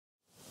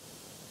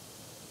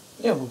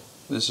Yeah, well,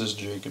 this is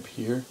Jacob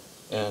here,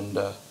 and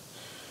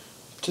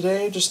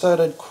today I just thought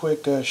I'd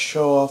quick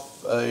show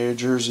off a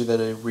jersey that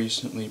I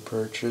recently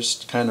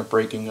purchased, kind of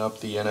breaking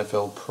up the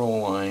NFL Pro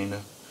Line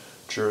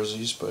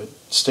jerseys, but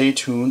stay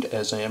tuned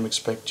as I am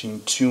expecting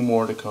two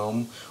more to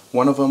come.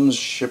 One of them is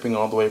shipping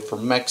all the way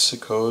from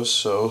Mexico,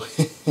 so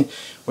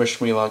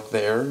wish me luck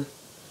there,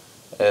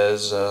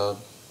 as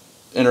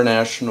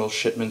international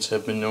shipments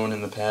have been known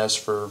in the past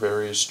for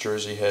various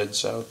jersey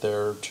heads out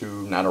there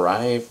to not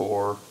arrive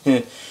or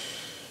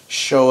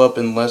show up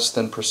in less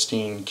than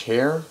pristine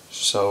care.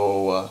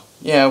 So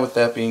yeah, with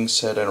that being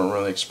said, I don't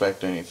really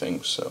expect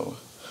anything. So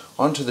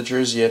on to the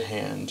jersey at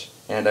hand.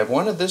 And I've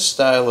wanted this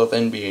style of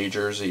NBA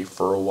jersey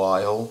for a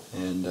while,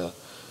 and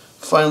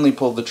finally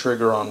pulled the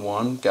trigger on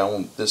one.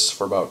 Got this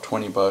for about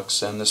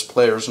 $20, and this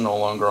player's no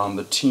longer on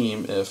the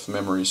team, if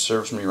memory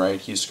serves me right.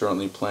 He's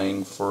currently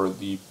playing for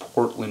the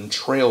Portland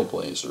Trail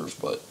Blazers,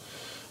 but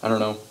I don't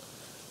know.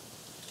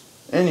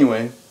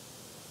 Anyway,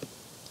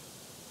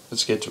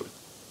 let's get to it.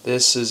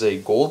 This is a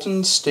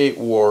Golden State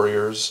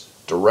Warriors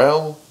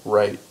Brandan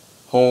Wright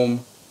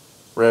home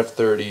Rev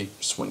 30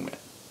 Swingman.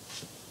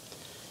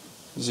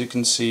 As you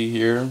can see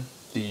here,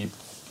 the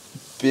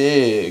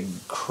big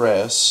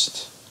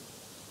crest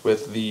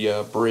with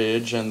the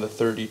bridge and the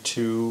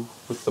 32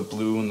 with the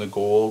blue and the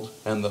gold,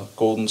 and the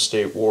Golden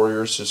State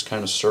Warriors just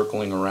kind of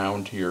circling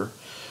around here.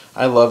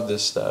 I love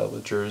this style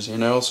of jersey,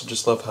 and I also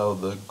just love how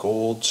the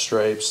gold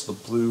stripes, the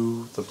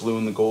blue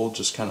and the gold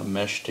just kind of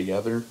mesh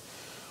together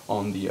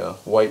on the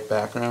white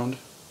background.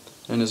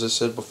 And as I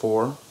said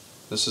before,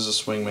 this is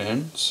a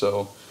Swingman,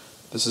 so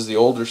this is the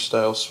older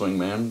style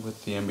Swingman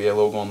with the NBA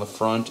logo on the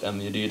front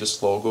and the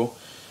Adidas logo.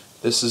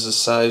 This is a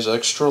size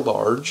extra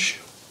large,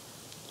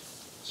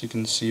 as you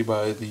can see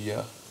by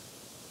the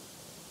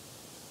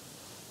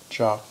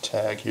jock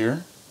tag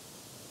here,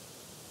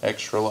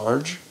 extra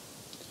large.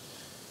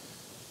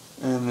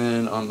 And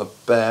then on the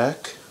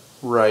back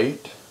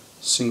right,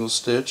 single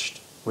stitched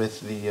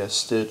with the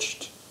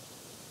stitched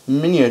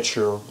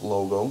miniature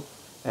logo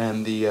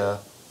and the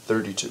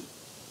 32.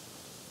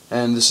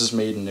 And this is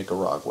made in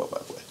Nicaragua,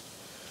 by the way.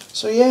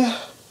 So yeah,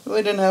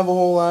 really didn't have a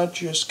whole lot,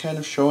 just kind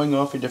of showing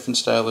off a different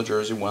style of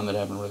jersey, one that I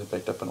haven't really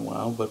picked up in a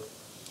while, but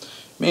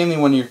mainly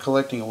when you're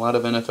collecting a lot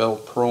of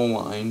NFL Pro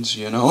lines,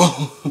 you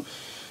know.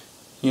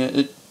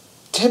 Yeah,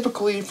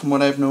 typically, from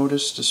what I've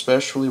noticed,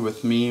 especially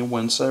with me,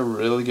 once I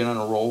really get on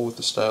a roll with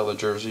the style of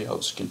jersey, I'll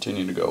just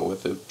continue to go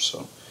with it.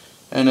 So,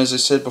 and as I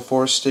said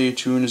before, stay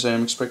tuned, as I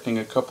am expecting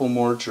a couple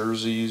more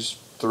jerseys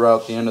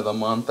throughout the end of the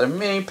month. I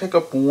may pick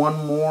up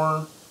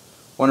one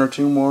or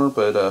two more,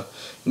 but I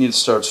need to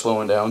start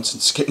slowing down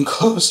since it's getting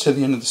close to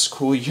the end of the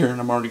school year,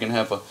 and I'm already going to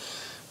have a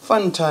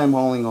fun time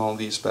hauling all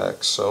these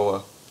back.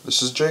 So,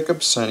 this is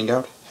Jacob signing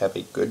out. Have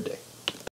a good day.